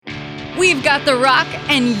We've got the rock,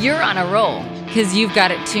 and you're on a roll, because you've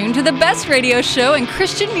got it tuned to the best radio show in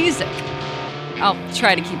Christian music. I'll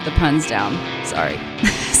try to keep the puns down. Sorry.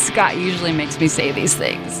 Scott usually makes me say these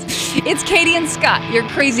things. It's Katie and Scott, your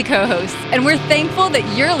crazy co-hosts, and we're thankful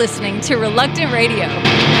that you're listening to Reluctant Radio.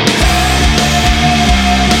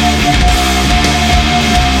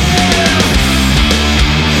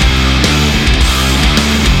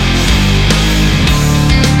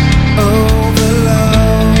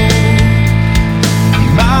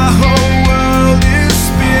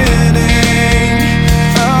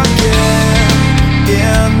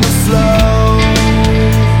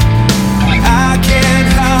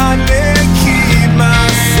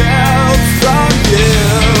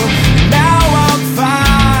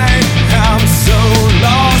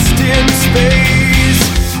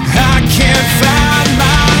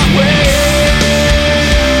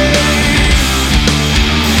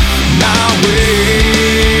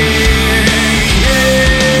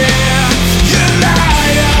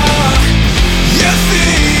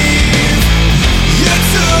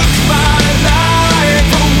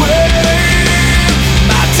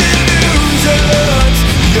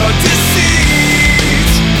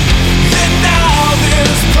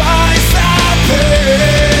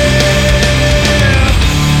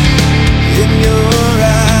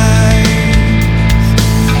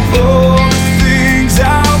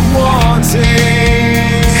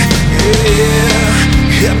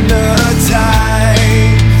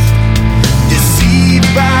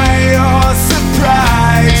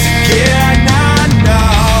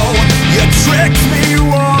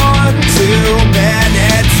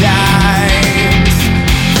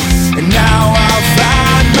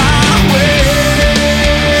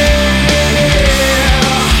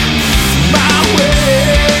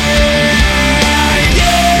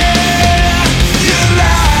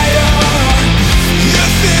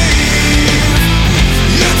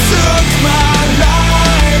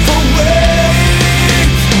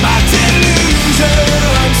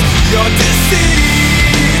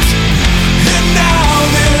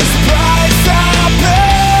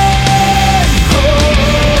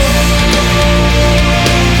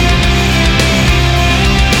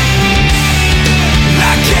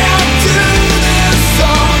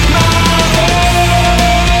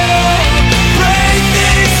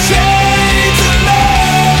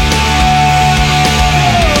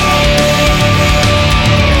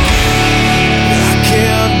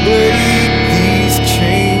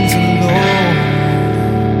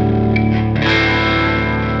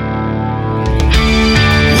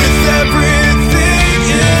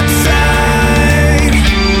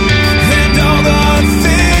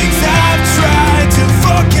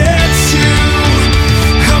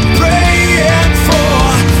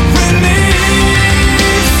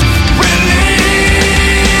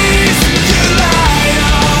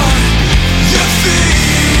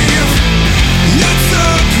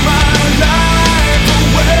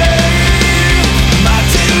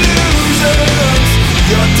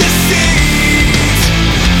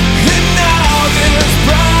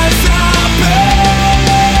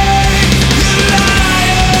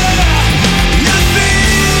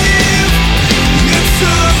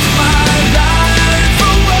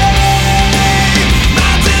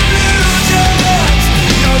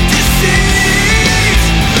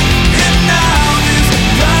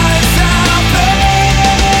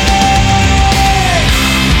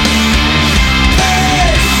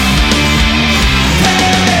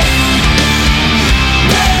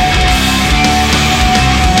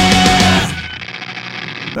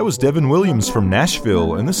 That was Devin Williams from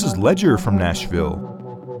Nashville, and this is Ledger from Nashville.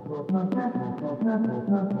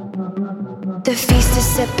 The feast is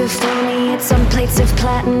set before me, it's on plates of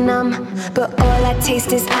platinum, but all I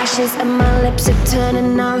taste is ashes and my lips are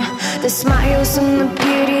turning numb. The smiles and the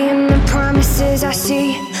beauty and the promises I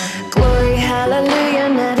see, glory, hallelujah,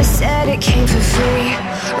 never said it came for free.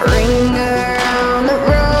 Ring around the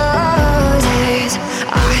roses,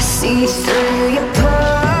 I see through your poses.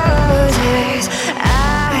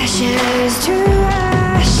 Ashes to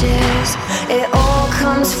ashes, it all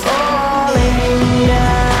comes falling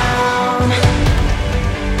down.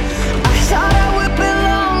 I thought I would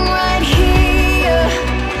belong right here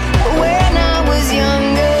when I was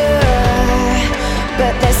younger,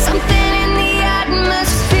 but there's something in the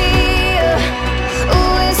atmosphere,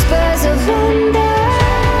 whispers of wonder.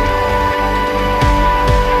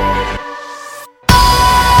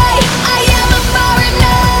 I am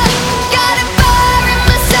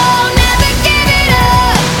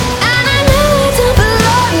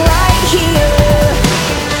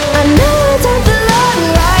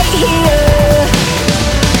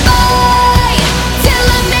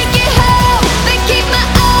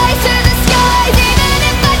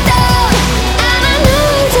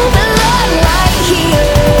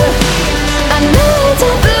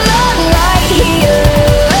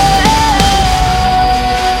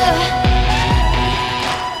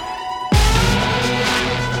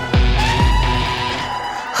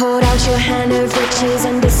hand of riches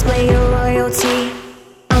and display your royalty.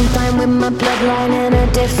 I'm fine with my bloodline and a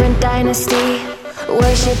different dynasty.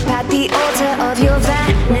 Worship at the altar of your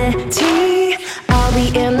vanity. I'll be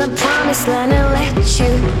in the promised land and let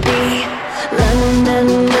you be.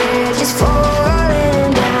 London Bridge is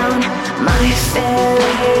falling down. My fair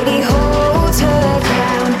lady holds her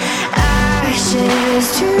crown. Ashes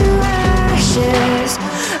to ashes.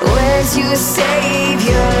 Where's your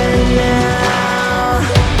savior now?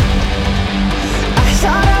 I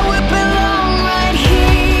thought I would belong right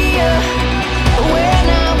here when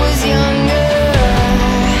I was younger,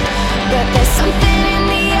 but there's something in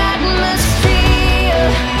the atmosphere,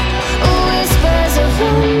 whispers of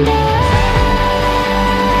wonder.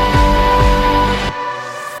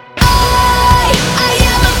 I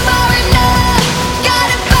am a foreigner, got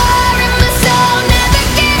a fire in my soul, never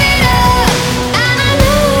give it up. And I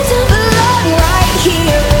know I don't belong right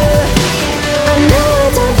here. I know I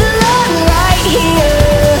don't belong right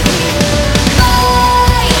here.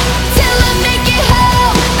 Fight till I make it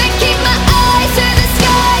home, but keep my eyes to the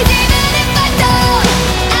skies, even if I don't.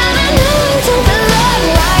 And I know I don't belong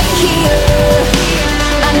right here.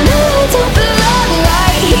 I know I don't belong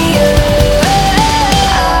right here.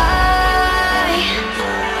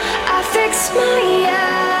 I fix my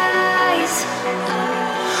eyes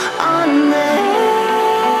on the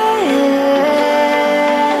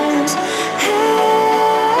heavens.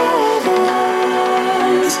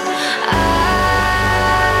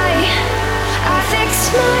 I fix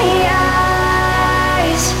my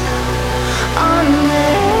eyes on the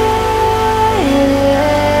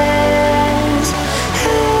heavens.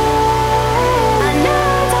 I know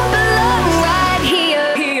I don't belong right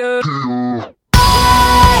here.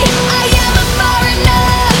 I am a foreigner,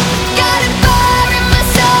 got a fire in my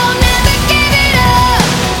soul, never give it up.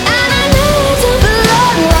 And I know I don't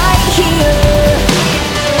belong right here.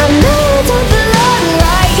 I know I don't belong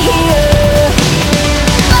right here.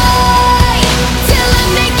 Fight till I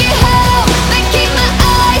make it home, but keep my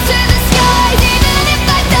eyes to the skies, even if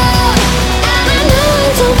I don't. And I know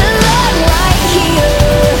I don't belong right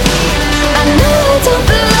here. I know I don't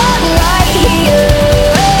belong right here.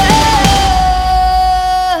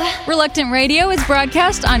 Reluctant Radio is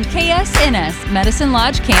broadcast on KSNS, Medicine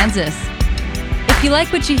Lodge, Kansas. If you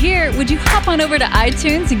like what you hear, would you hop on over to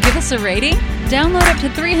iTunes and give us a rating? Download up to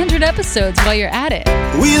 300 episodes while you're at it.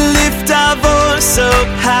 We lift our voice up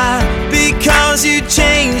high because you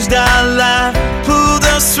changed our life, pulled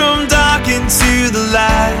us from dark into the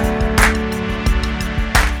light.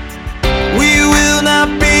 We will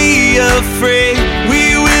not be afraid,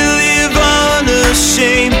 we will live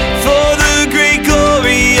unashamed for the great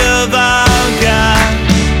glory of our God.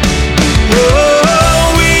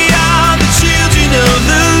 Oh, we are the children of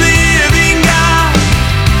the living God.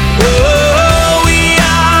 Oh, we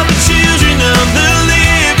are the children of the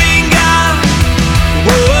living God.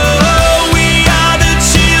 Oh, we are the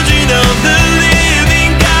children of the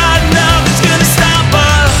living God. Nothing's gonna stop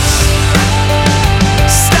us.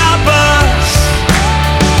 Stop us.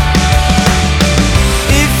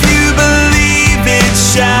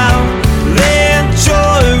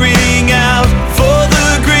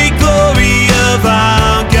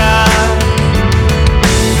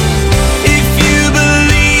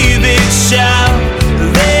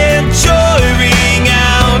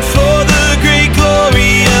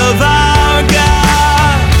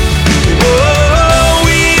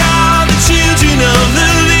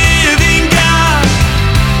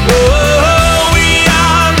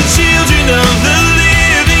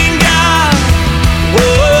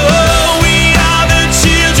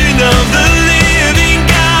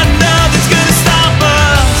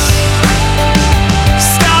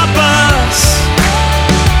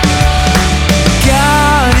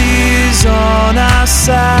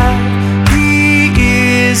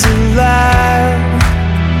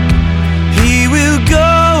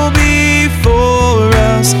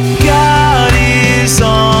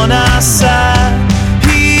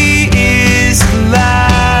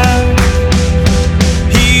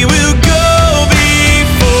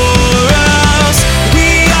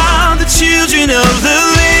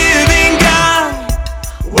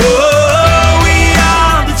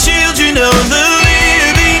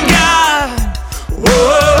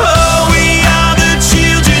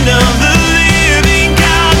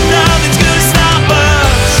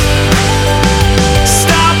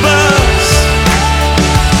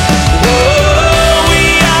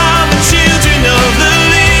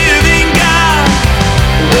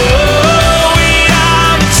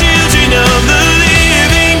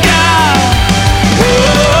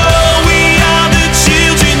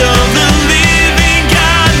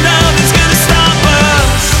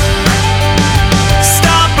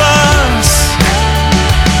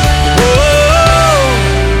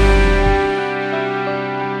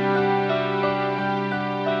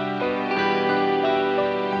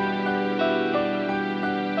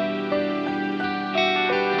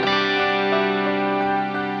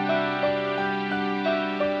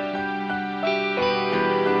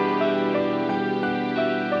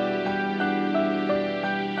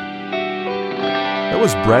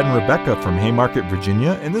 was Brad and Rebecca from Haymarket,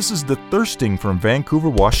 Virginia, and this is The Thirsting from Vancouver,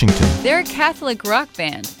 Washington. They're a Catholic rock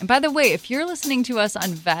band. And by the way, if you're listening to us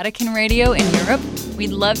on Vatican Radio in Europe, we'd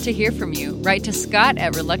love to hear from you. Write to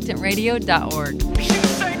scott@reluctantradio.org. You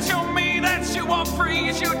say to me that you are free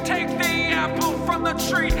as you take the apple from the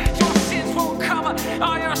tree. Your sins won't cover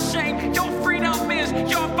all your shame. Your freedom is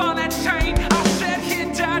your ball and chain. I said he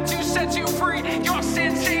died to set you free. Your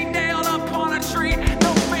sins he nailed upon a tree.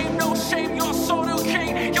 No fame, no shame, your soul to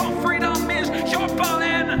king. Your freedom is your ball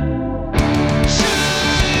and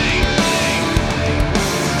chain.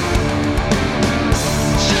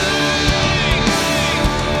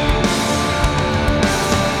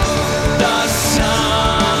 The sun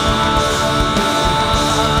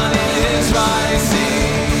is rising.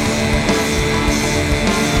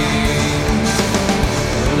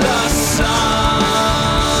 The sun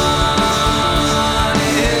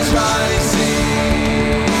is rising.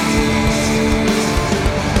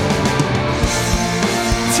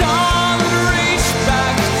 Don't reach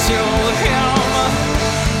back to him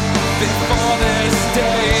before this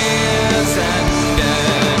day is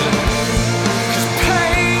ended. 'Cause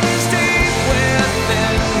pain is deep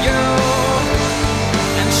within you,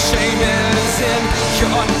 and shame is in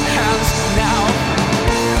your hands now.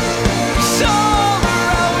 He's all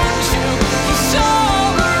around you, he's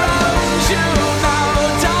all around you now.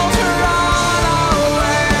 Don't run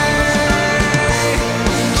away.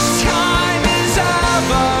 'Cause time is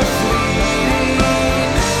ever fleeting,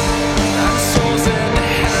 and souls in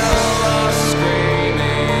hell are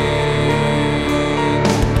screaming.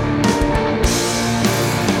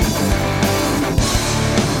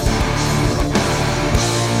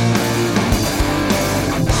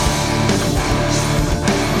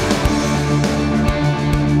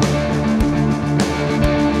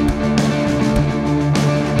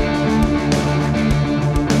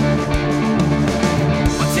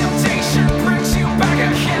 When temptation brings you back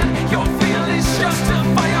again, your feelings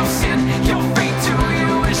justify your sin. Your fate to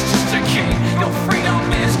you is just a king. Your freedom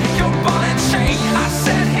is your ball and chain. I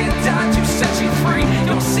said he died to set you free.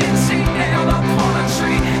 Your sins he nailed upon a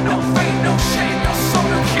tree. No fame, no shame, your soul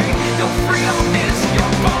to king. Your freedom is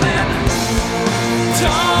your ball and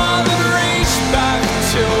darling, reach back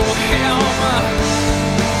to him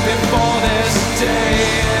before this day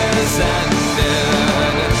is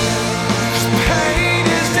ended. 'Cause pain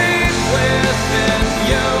is deep within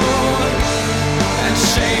you, and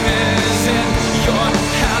shame is in your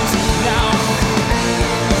hands now.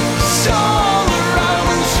 He's all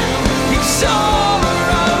around you, he's all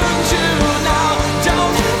around you now.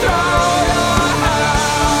 Don't throw your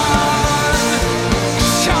hand,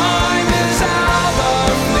 'cause time is ever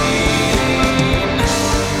fleeting,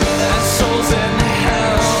 and souls in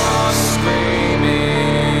hell are screaming.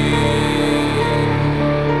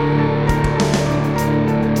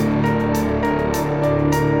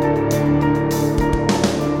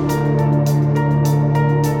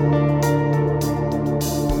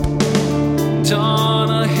 On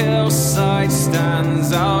a hillside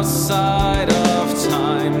stands outside of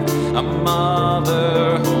time. A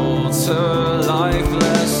mother holds her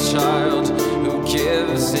lifeless child who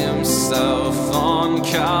gives himself on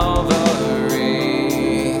Calvary.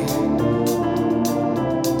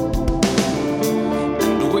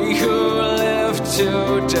 And we who live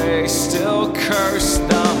today still curse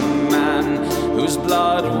the man whose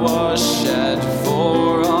blood was shed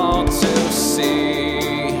for all to see.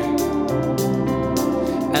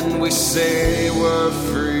 And we say we're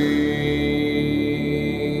free.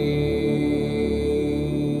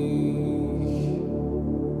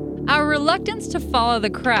 Our reluctance to follow the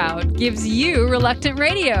crowd gives you Reluctant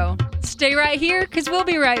Radio. Stay right here, because we'll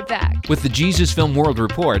be right back. With the Jesus Film World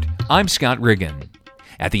Report, I'm Scott Riggin.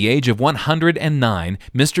 At the age of 109,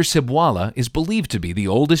 Mr. Sibwala is believed to be the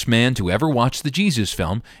oldest man to ever watch the Jesus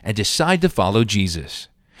film and decide to follow Jesus.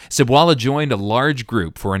 Sibwala joined a large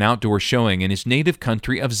group for an outdoor showing in his native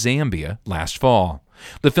country of Zambia last fall.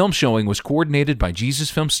 The film showing was coordinated by Jesus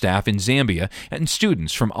Film staff in Zambia and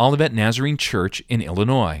students from Olivet Nazarene Church in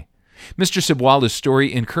Illinois. Mr. Sibwala's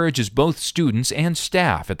story encourages both students and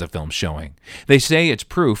staff at the film showing. They say it's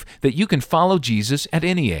proof that you can follow Jesus at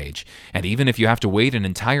any age, and even if you have to wait an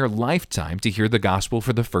entire lifetime to hear the gospel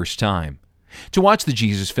for the first time. To watch the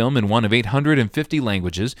Jesus film in one of 850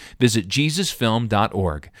 languages, visit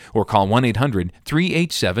jesusfilm.org or call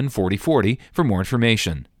 1-800-387-4040 for more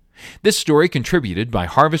information. This story contributed by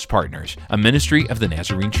Harvest Partners, a ministry of the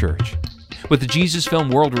Nazarene Church. With the Jesus Film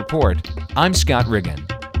World Report, I'm Scott Riggin.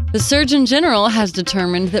 The Surgeon General has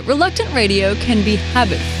determined that reluctant radio can be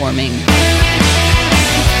habit-forming.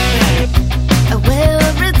 Well,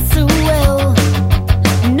 it's so well,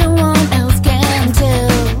 no one else can tell.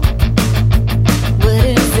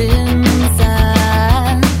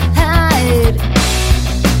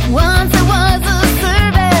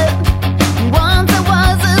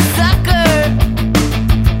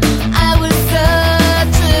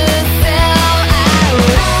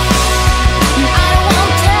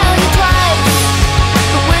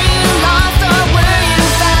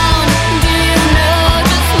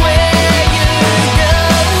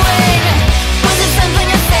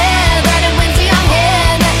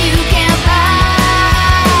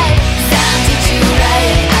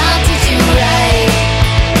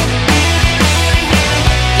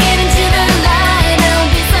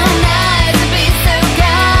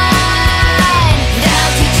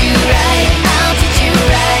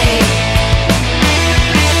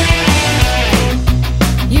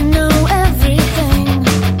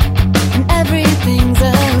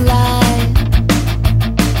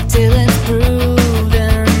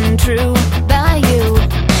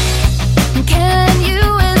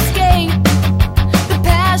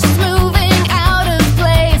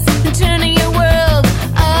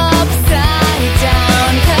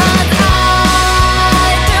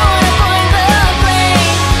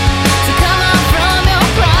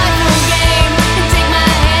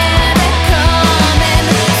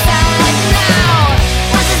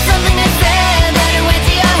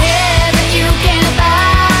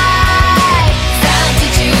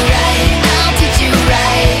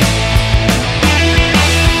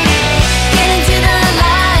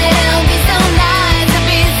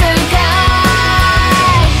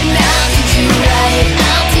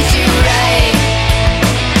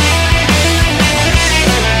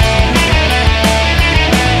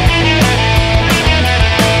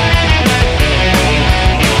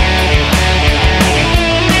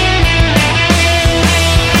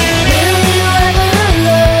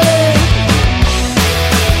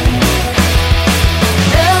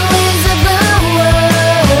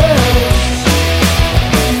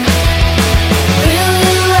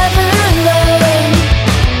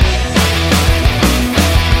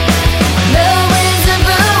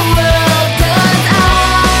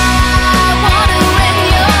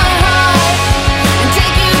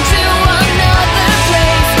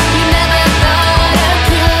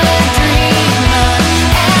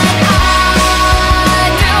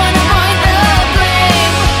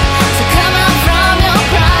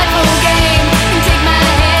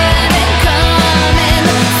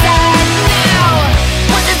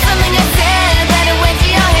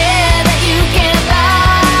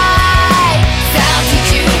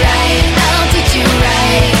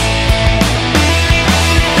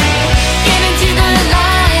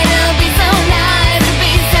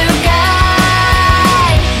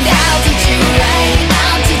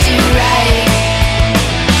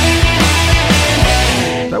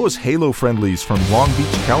 That was Halo Friendlies from Long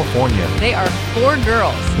Beach, California. They are 4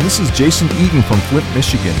 girls. And this is Jason Eaton from Flint,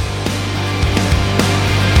 Michigan.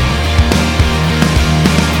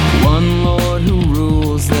 One Lord who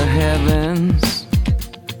rules the heavens,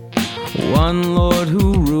 one Lord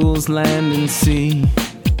who rules land and sea,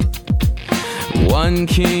 one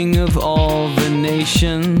King of all the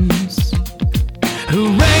nations, who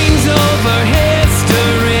reigns over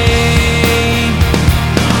history.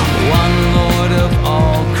 One Lord of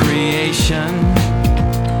all creation,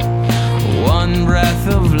 one breath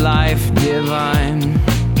of life divine,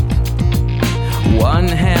 one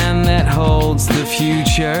hand that holds the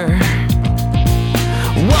future,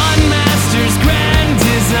 one master's grand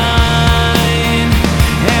design.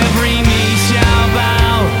 Every knee shall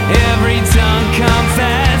bow, every tongue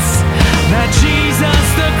confess that Jesus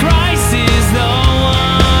the Christ is the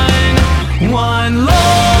one. One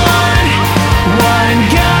Lord, one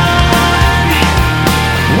God,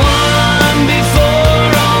 one before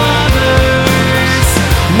all others,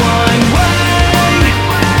 one way,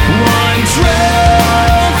 one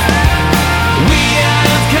truth. We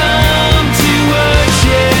have come to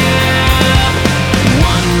worship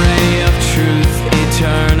one ray of truth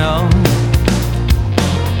eternal,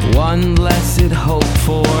 one blessed hope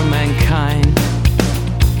for mankind,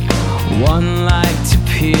 one light to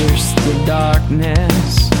pierce the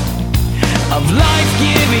darkness of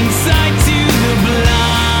life-giving sight to the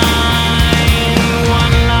blind.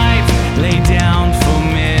 One life laid down for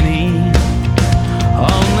many,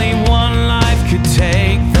 only one life could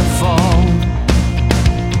take the fall.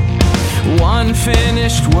 One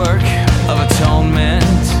finished work of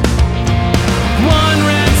atonement, one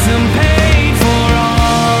ransom paid for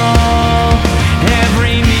all.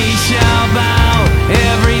 Every knee shall bow,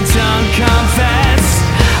 every tongue confess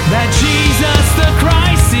that Jesus the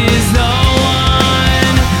Christ is the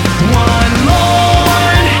one. One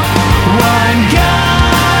Lord, one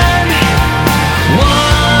God,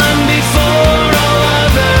 one before all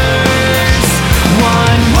others,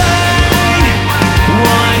 one way,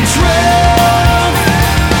 one truth.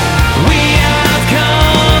 We have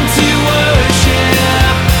come to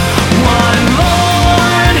worship one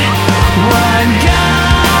Lord, one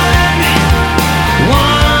God,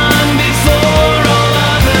 one before all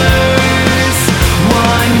others,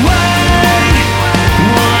 one way,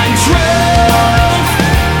 one truth.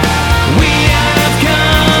 We have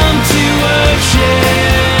come to worship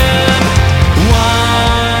one.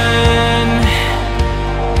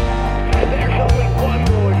 There's only one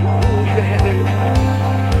Lord who rules the heavens.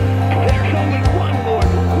 There's only one Lord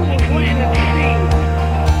who rules land and sea.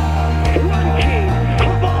 One King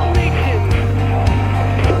of all nations.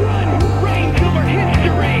 One who reigns over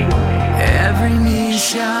history. Every knee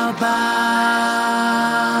shall bow,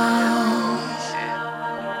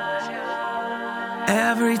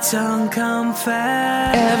 every tongue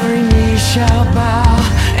confess. Every knee shall bow,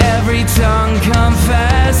 every tongue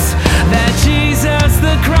confess that Jesus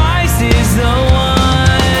the Christ is the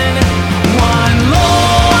one. One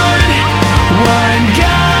Lord, one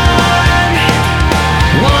God,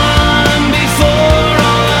 one before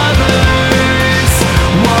all others,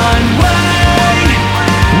 one way,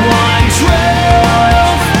 one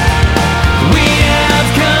truth. We have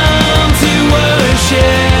come to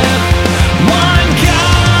worship one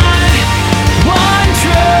God, one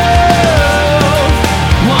truth,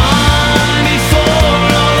 one before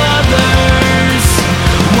all others,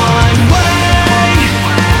 one way,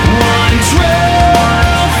 one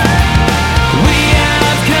truth. We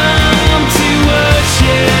have come to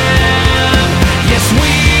worship. Yes,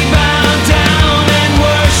 we bow down and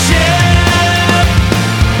worship.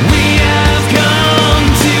 We have come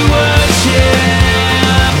to worship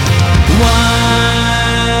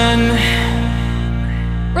one.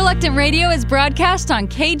 Reluctant Radio is broadcast on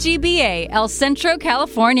KGBA, El Centro,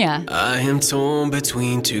 California. I am torn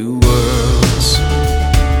between two worlds,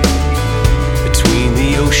 between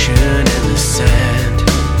the ocean and the sand,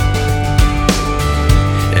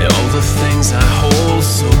 and all the things I hold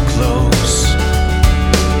so close.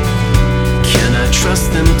 Can I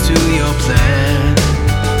trust them to your plan?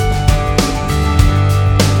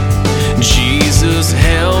 Jesus,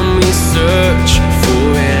 help me search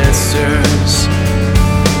for answers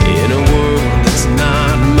in a world that's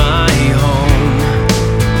not my home.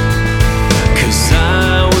 'Cause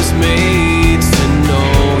I was made to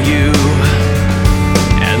know you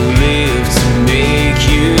and live to make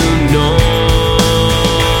you known.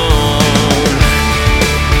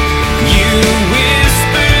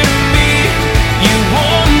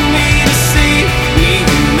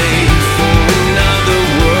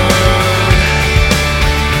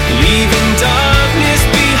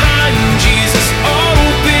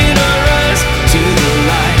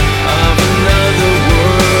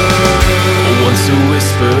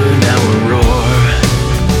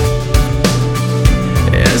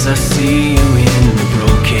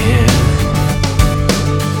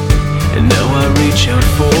 reach out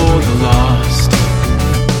for the lost,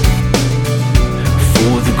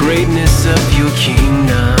 for the greatness of your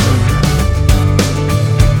kingdom.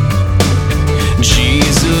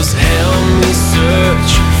 Jesus, help me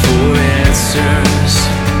search for answers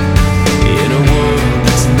in a world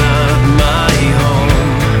that's not my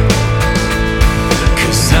home.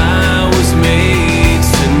 'Cause I was made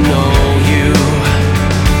to know you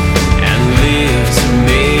and live to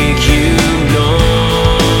make you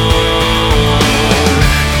known.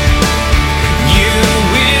 You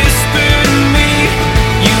whisper to me,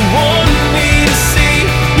 you want me to see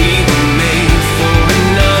we were made for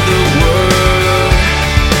another world.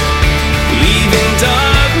 Leaving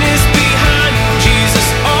darkness behind, Jesus,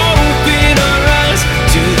 open our eyes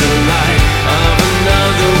to the light of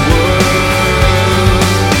another world,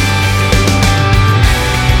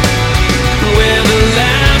 where the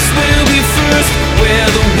last will be first, where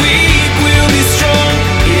the weak will be strong,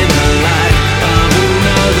 in the light of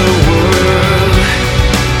another world,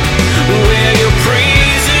 where your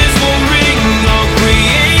praises will ring, all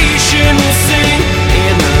creation will sing,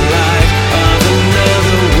 in the light of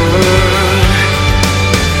another world,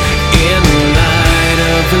 in the light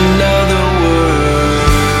of another world.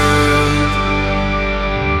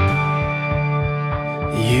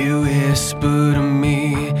 You whisper to me,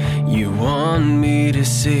 you want me to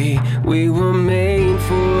see we were made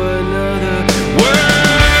for another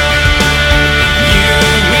world. You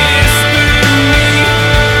whisper to me,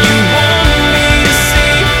 you want me to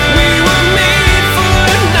see we were made for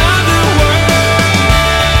another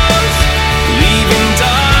world. Leaving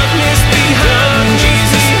darkness behind,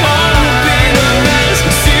 Jesus, open our eyes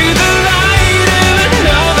to the light of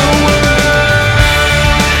another world.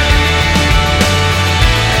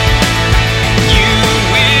 You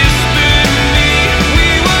whisper to me, we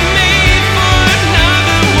were made for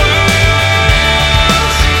another world.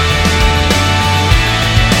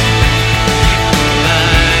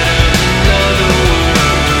 Light of another world.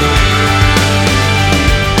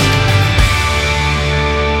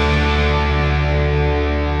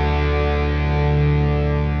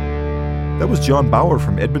 That was John Bauer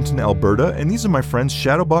from Edmonton, Alberta, and these are my friends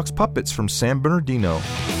Shadowbox Puppets from San Bernardino.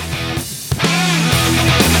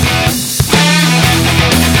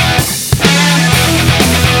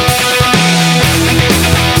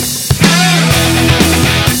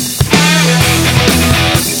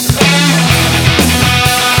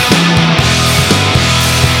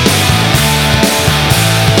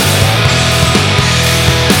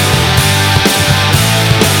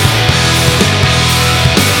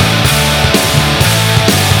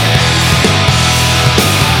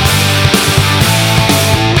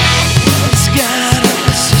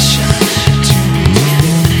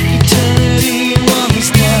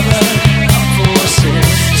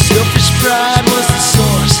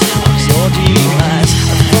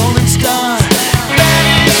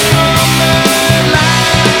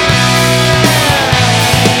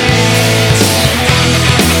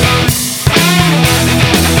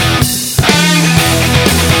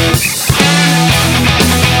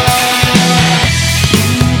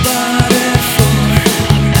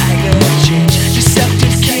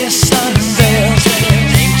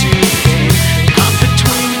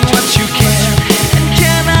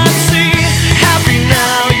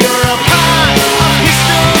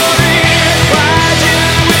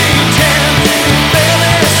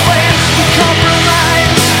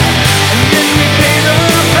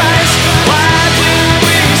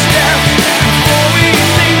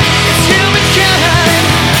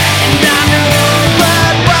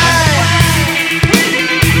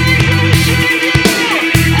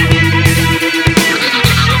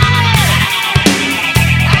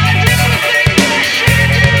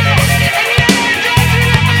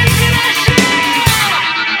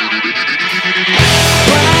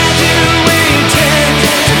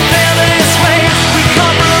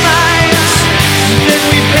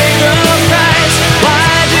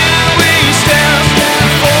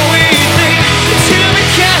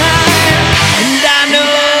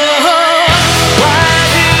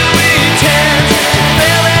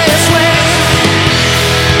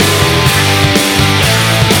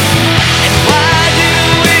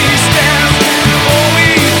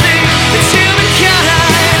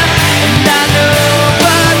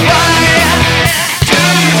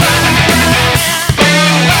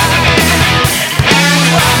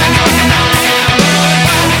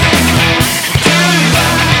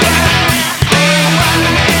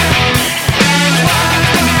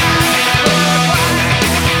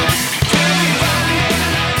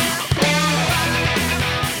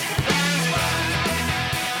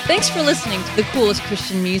 Thanks for listening to the coolest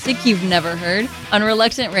Christian music you've never heard on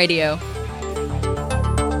Reluctant Radio.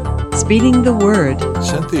 Speeding the Word.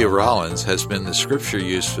 Cynthia Rollins has been the scripture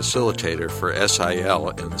use facilitator for SIL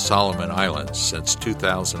in the Solomon Islands since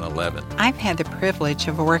 2011. I've had the privilege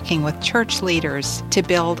of working with church leaders to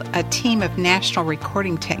build a team of national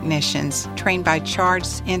recording technicians trained by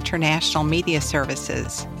Charles International Media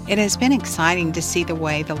Services. It has been exciting to see the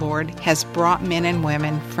way the Lord has brought men and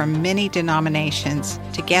women from many denominations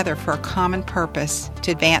together for a common purpose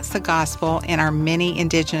to advance the gospel in our many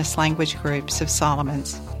indigenous language groups of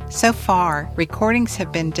Solomon's. So far, recordings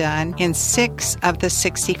have been done in 6 of the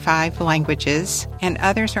 65 languages, and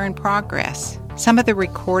others are in progress. Some of the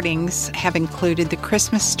recordings have included the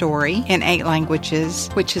Christmas story in 8 languages,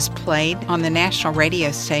 which is played on the national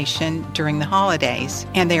radio station during the holidays.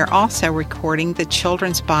 And they are also recording the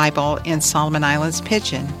Children's Bible in Solomon Islands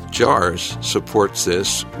Pidgin. JARS supports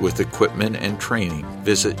this with equipment and training.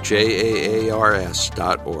 Visit JAARS.org.